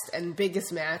best and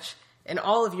biggest match in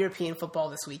all of European football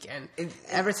this weekend.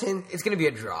 Everton. It's going to be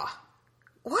a draw.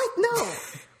 What? No.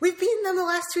 We've beaten them the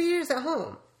last 2 years at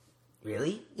home.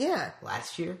 Really? Yeah.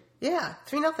 Last year? Yeah.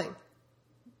 3-0.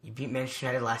 You beat Manchester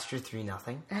United last year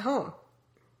 3-0? At home.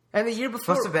 And the year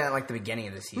before... Must have been at the beginning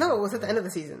of the season. No, it was at the end of the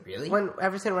season. Really? When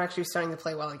Everton were actually starting to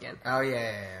play well again. Oh,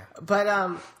 yeah. But,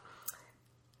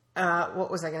 what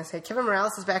was I going to say? Kevin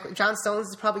Morales is back. John Stones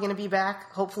is probably going to be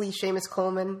back. Hopefully, Seamus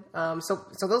Coleman. So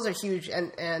those are huge.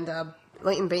 And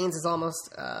Leighton Baines is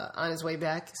almost on his way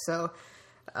back. So...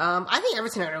 I think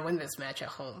Everton are going to win this match at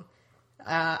home.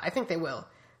 I think they will.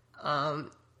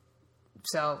 What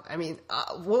I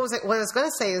was going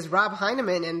to say is Rob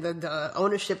Heinemann and the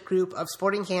ownership group of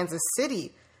Sporting Kansas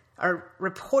City are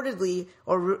reportedly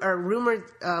or are rumored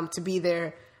to be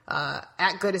there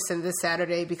at Goodison this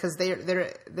Saturday because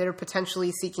they're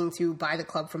potentially seeking to buy the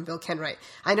club from Bill Kenwright.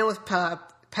 I know with Ped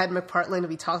McPartland,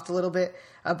 we talked a little bit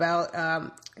about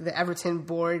the Everton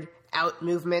board out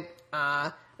movement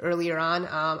earlier on.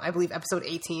 I believe episode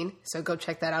 18. So go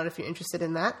check that out if you're interested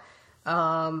in that.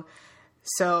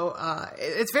 So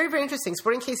it's very, very interesting.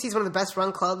 Sporting KC is one of the best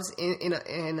run clubs in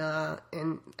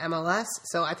MLS.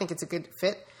 So I think it's a good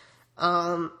fit.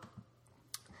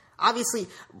 Obviously,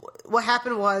 what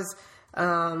happened was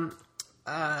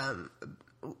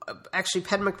actually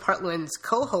Ped McPartland's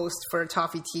co-host for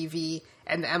Toffee TV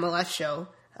and the MLS show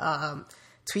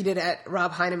tweeted at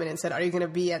Rob Heineman and said, "Are you going to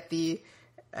be at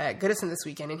Goodison this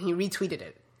weekend?" And he retweeted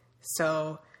it.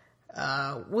 So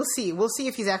we'll see. We'll see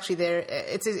if he's actually there.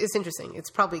 It's interesting. It's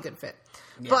probably a good fit.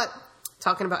 Yeah. But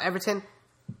talking about Everton,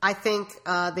 I think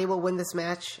they will win this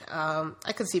match.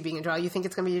 I could see it being a draw. You think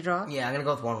it's going to be a draw? Yeah, I'm going to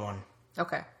go with 1-1.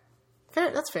 Okay.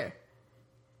 Fair. That's fair.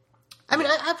 I mean,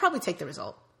 I'd probably take the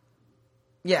result.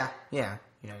 Yeah.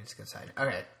 It's a good side.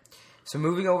 Okay. So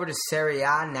moving over to Serie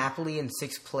A, Napoli in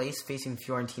 6th place facing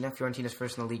Fiorentina. Fiorentina's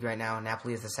first in the league right now.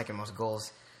 Napoli is the second most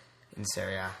goals in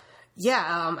Serie A.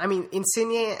 Yeah, I mean,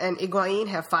 Insigne and Higuain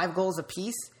have 5 goals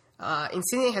apiece.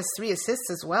 Insigne has 3 assists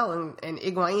as well, and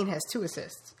Higuain has 2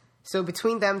 assists. So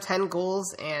between them, 10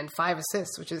 goals and 5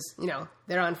 assists, which is,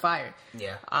 they're on fire.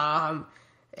 Yeah.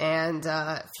 And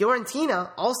Fiorentina,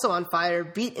 also on fire,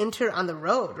 beat Inter on the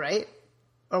road, right?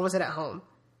 Or was it at home?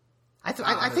 I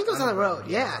think it was on the road.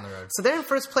 Yeah. It was on the road. So they're in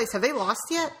first place. Have they lost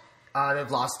yet?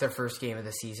 They've lost their first game of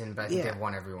the season, but I think they've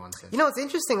won every one since. It's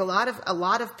interesting. A lot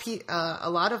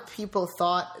of people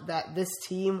thought that this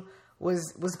team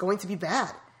was going to be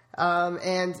bad.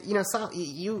 And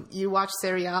you watch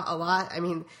Serie A a lot. I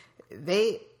mean,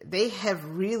 they have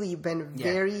really been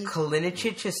very.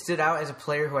 Kalinic has stood out as a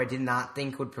player who I did not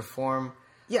think would perform.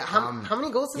 Yeah, how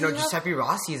many goals does he have? Giuseppe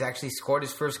Rossi has actually scored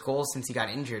his first goal since he got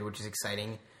injured, which is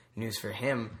exciting news for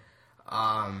him.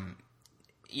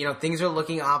 Things are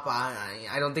looking up.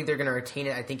 I don't think they're going to retain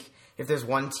it. I think if there's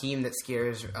one team that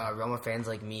scares Roma fans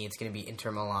like me, it's going to be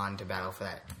Inter Milan to battle for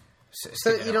that.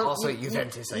 So you don't also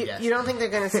Juventus, I guess. You don't think they're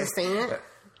going to sustain it?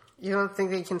 You don't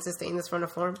think they can sustain this run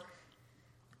of form?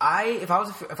 If I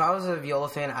was a Viola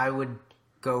fan, I would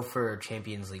go for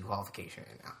Champions League qualification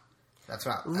right now. That's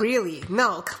what. Really?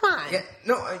 No, come on. Yeah,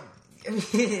 no.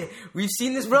 We've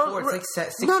seen this before. It's like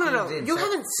 6 games in. You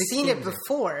haven't seen it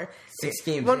before. 6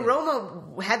 games when in.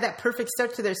 Roma had that perfect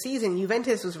start to their season,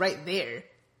 Juventus was right there.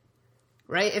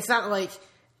 Right? It's not like...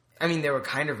 I mean, they were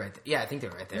kind of right there. Yeah, I think they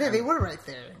were right there. Yeah, they were right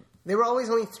there. They were always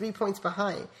only 3 points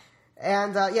behind.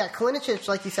 And, Kalinic,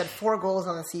 like you said, 4 goals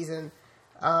on the season.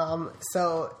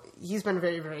 So he's been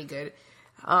very, very good.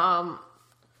 I'm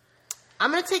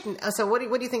going to take... So what do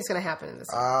you think is going to happen in this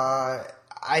game?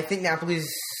 I think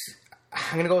Napoli's...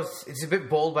 I'm going to go... It's a bit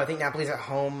bold, but I think Napoli's at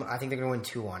home. I think they're going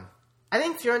to win 2-1. I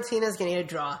think Fiorentina's going to get a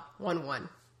draw, 1-1.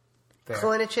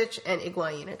 Kalinic and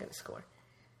Higuain are going to score.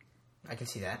 I can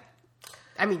see that.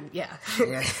 I mean, yeah.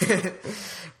 Yeah.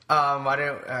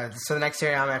 So the next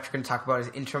Serie A match we're going to talk about is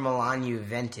Inter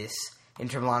Milan-Juventus.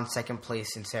 Inter Milan second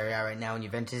place in Serie A right now, and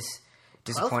Juventus,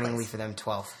 disappointingly for them,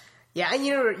 12th. Yeah, and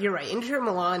you're right. Inter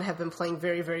Milan have been playing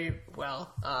very, very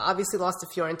well. Obviously lost to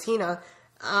Fiorentina,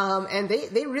 and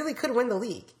they really could win the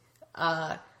league.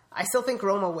 I still think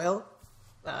Roma will.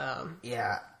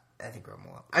 Yeah, I think Roma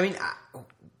will. I mean,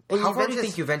 how far do you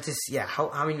think Juventus... Yeah,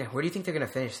 where do you think they're going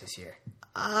to finish this year?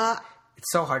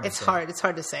 It's so hard to say. It's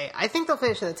hard to say. I think they'll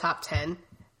finish in the top 10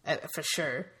 for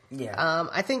sure. Yeah.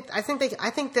 I think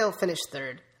they'll finish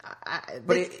third.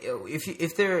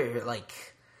 If they're like,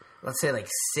 let's say like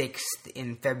 6th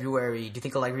in February, do you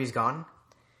think Allegri's gone?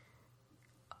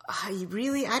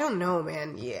 I don't know,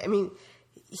 man. Yeah, I mean,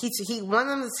 he won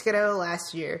them the Scudetto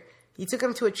last year. He took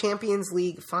them to a Champions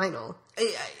League final.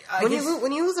 When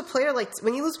you lose players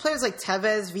like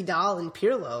Tevez, Vidal, and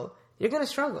Pirlo, you're going to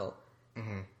struggle.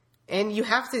 Mm-hmm. And you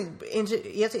have to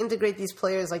integrate these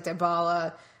players like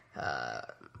Dybala.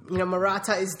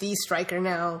 Morata is the striker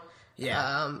now.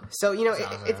 Yeah. So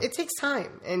it takes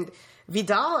time. And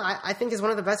Vidal, I think, is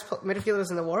one of the best midfielders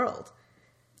in the world.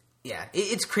 Yeah,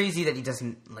 it's crazy that he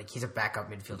doesn't, he's a backup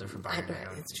midfielder for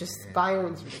Bayern. It's just,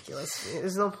 Bayern's ridiculous.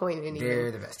 There's no point in They're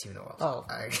the best team in the world. Oh.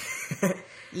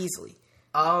 Easily.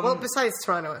 Well, besides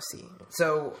Toronto FC.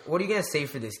 So, what are you going to say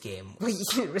for this game? Wait,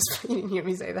 you didn't hear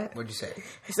me say that? What'd you say?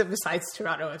 I said besides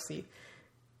Toronto FC.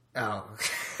 Oh.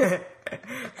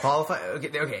 Qualify?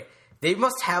 Okay. They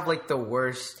must have, the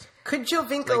worst... Could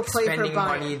Jovinko play for Bayern? Spending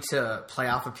money to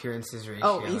playoff appearances ratio.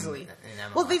 Oh, easily.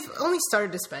 Well, they've only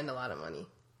started to spend a lot of money.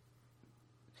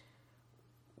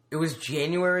 It was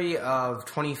January of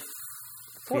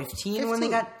 2014 15 when they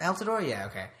got Altidore? Yeah,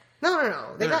 okay.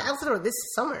 No. They got Altidore this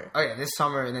summer. Oh, yeah, this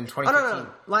summer, and then 2015. No.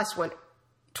 Last winter.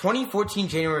 2014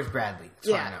 January was Bradley. That's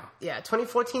what I know. Yeah.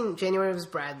 2014 January was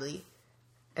Bradley,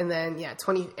 and then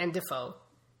and Defoe.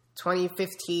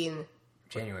 2015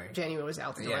 January was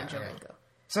Altidore and Giovinco. Okay.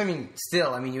 So I mean,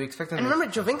 still, you expect them. And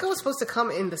remember, Giovinco was supposed to come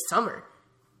in the summer,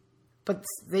 but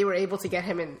they were able to get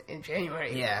him in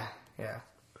January. Yeah. All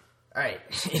right,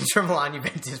 Inter Milan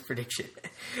Juventus prediction.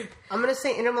 I'm gonna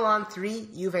say Inter Milan 3,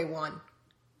 Juve 1.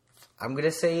 I'm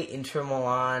gonna say Inter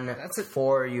Milan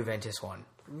 4, Juventus 1.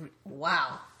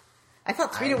 Wow. I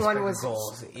thought 3-1 was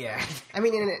goals. Yeah.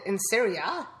 In Serie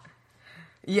A,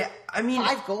 yeah.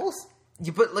 5 goals.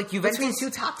 Yeah, but Juventus, between two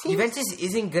top teams. Juventus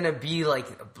isn't gonna be like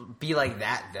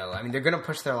that though. They're gonna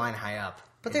push their line high up.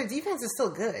 But their defense is still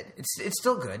good. It's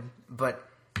still good, but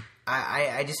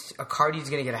I just Icardi's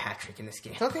gonna get a hat trick in this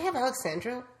game. Don't they have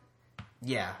Alexandro?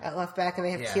 Yeah. At left back, and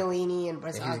they have Chiellini and Yeah,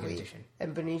 Brazzagli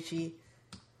and Bonucci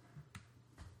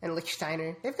and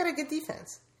Lichtsteiner. They've got a good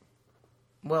defense.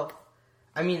 Well,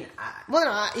 no, you know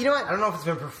what? I don't know if it's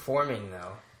been performing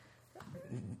though.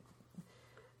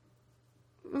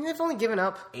 They've only given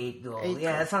up 8 goals.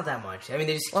 Yeah, that's not that much. They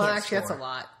just well, can't actually, score. that's a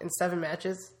lot in 7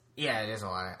 matches. Yeah, it is a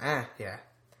lot. Yeah.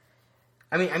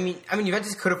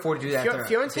 Juventus could afford to do that.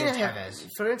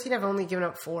 Fiorentina have only given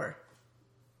up 4.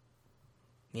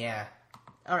 Yeah.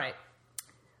 All right,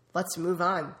 let's move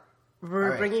on.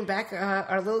 We're bringing back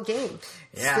our little game.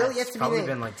 Yeah, Still yet it's to probably be named.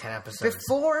 been like 10 episodes.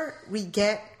 Before we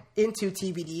get into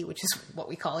TBD, which is what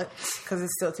we call it, because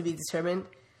it's still to be determined,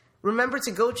 remember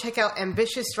to go check out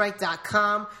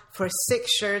ambitiousstrike.com for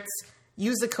 6 shirts.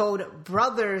 Use the code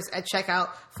BROTHERS at checkout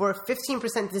for a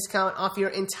 15% discount off your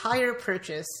entire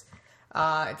purchase.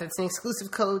 That's an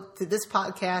exclusive code to this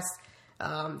podcast.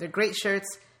 They're great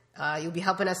shirts. You'll be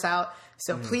helping us out.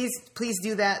 So please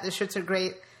do that. The shirts are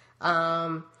great.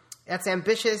 That's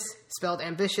Ambitious, spelled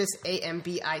ambitious,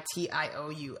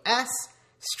 AMBITIOUS,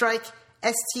 strike,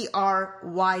 STRYK.com.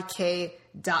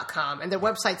 And their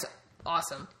website's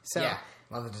awesome. So Yeah,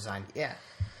 love the design. Yeah.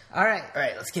 All right,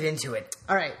 let's get into it.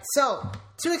 All right. So,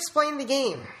 to explain the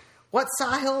game, what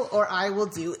Sahil or I will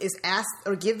do is ask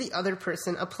or give the other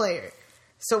person a player.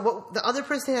 So what the other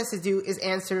person has to do is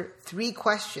answer 3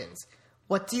 questions.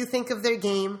 What do you think of their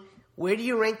game? Where do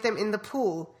you rank them in the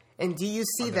pool? And do you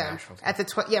see them at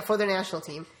the for their national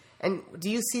team? And do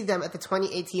you see them at the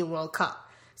 2018 World Cup?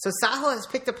 So Sahil has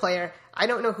picked a player. I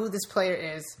don't know who this player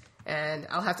is, and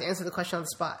I'll have to answer the question on the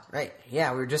spot. Right.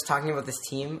 Yeah, we were just talking about this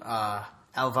team.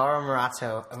 Alvaro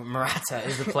Morata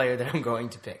is the player that I'm going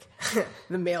to pick.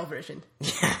 The male version.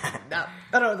 Yeah.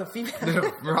 No, the female.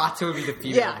 Morata would be the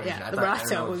female version. Yeah, the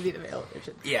Morata would be the male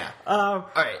version. Yeah. All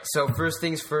right, so first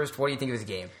things first, what do you think of his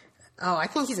game? Oh, I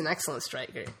think he's an excellent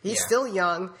striker. He's still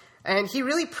young, and he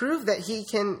really proved that he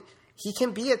can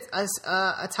be a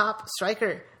top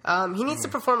striker. He needs to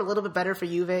perform a little bit better for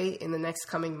Juve in the next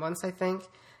coming months, I think.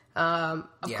 Of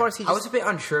course, I was a bit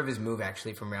unsure of his move,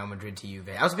 actually, from Real Madrid to Juve.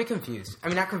 I was a bit confused.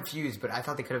 Not confused, but I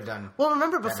thought they could have done. Well,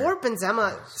 remember before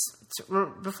Benzema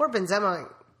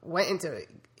went into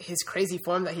his crazy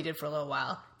form that he did for a little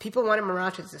while, people wanted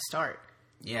Morata to start.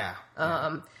 Yeah.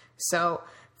 So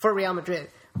for Real Madrid,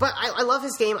 but I love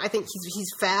his game. I think he's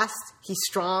fast, he's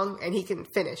strong, and he can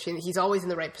finish, and he's always in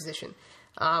the right position.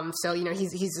 So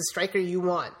he's the striker you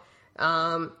want.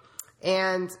 What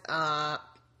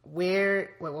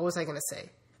was I going to say?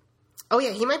 Oh,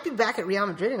 yeah, he might be back at Real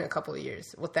Madrid in a couple of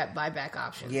years with that buyback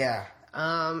option. Yeah.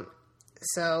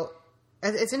 So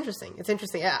it's interesting. It's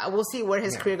interesting. Yeah, we'll see where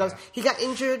his career goes. He got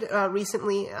injured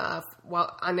recently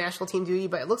while on national team duty,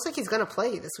 but it looks like he's going to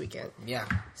play this weekend. Yeah.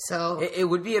 So it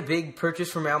would be a big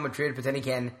purchase from Real Madrid, but then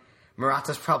again,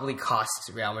 Morata's probably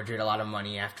cost Real Madrid a lot of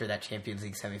money after that Champions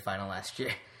League semifinal last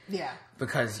year. Yeah.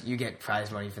 Because you get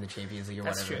prize money for the Champions League or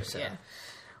That's whatever. True, yeah.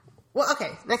 Well,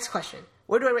 okay, next question.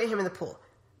 Where do I rate him in the pool?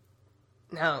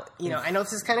 Now, I know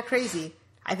this is kind of crazy.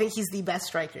 I think he's the best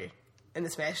striker in the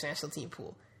Spanish national team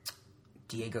pool.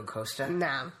 Diego Costa?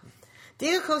 Nah.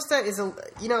 Diego Costa is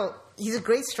he's a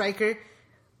great striker,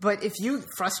 but if you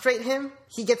frustrate him,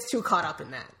 he gets too caught up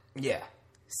in that. Yeah.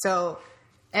 So,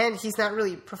 and he's not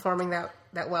really performing that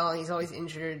well, and he's always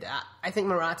injured. I think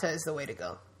Morata is the way to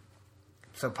go.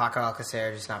 So Paco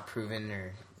Alcacer just not proven,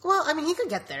 or? Well, he could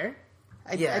get there.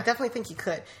 I definitely think he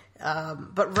could.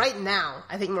 But right now,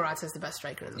 I think Morata is the best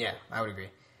striker in the Yeah, I would agree.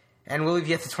 And will he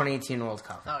be at the 2018 World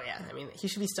Cup? Oh, yeah. He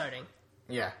should be starting.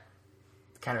 Yeah.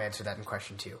 Kind of answered that in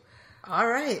question 2. All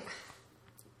right.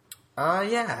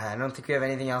 Yeah, I don't think we have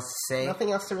anything else to say.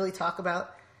 Nothing else to really talk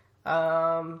about.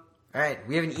 All right,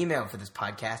 we have an email for this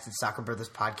podcast. It's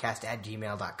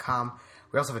soccerbrotherspodcast@gmail.com.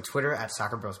 We also have a Twitter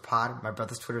 @soccerbrospod. My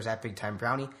brother's Twitter is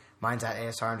 @BigTimeBrownie. Mine's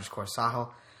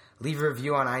 @ASR_Sahel. Leave a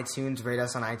review on iTunes. Rate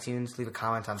us on iTunes. Leave a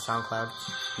comment on SoundCloud.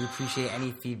 We appreciate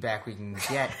any feedback we can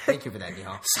get. Thank you for that,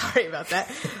 Nihal. Sorry about that.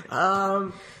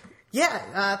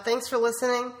 Thanks for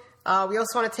listening. We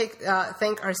also want to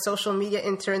thank our social media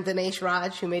intern, Dinesh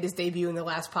Raj, who made his debut in the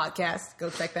last podcast. Go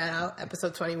check that out,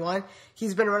 episode 21.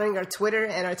 He's been running our Twitter,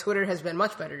 and our Twitter has been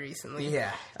much better recently.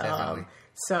 Yeah, definitely.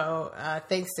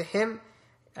 Thanks to him.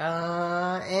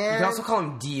 And you can also call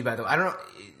him D, by the way. I don't know.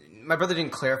 My brother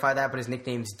didn't clarify that, but his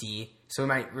nickname's D, so we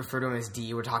might refer to him as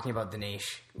D. We're talking about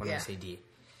Dinesh when we say D.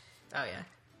 Oh, yeah.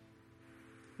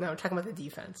 No, we're talking about the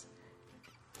defense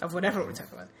of whatever we're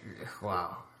talking about.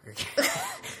 Wow. Okay.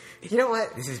 You know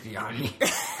what? This is beyond me.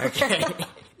 Okay.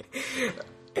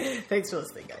 Thanks for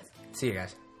listening, guys. See you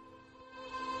guys.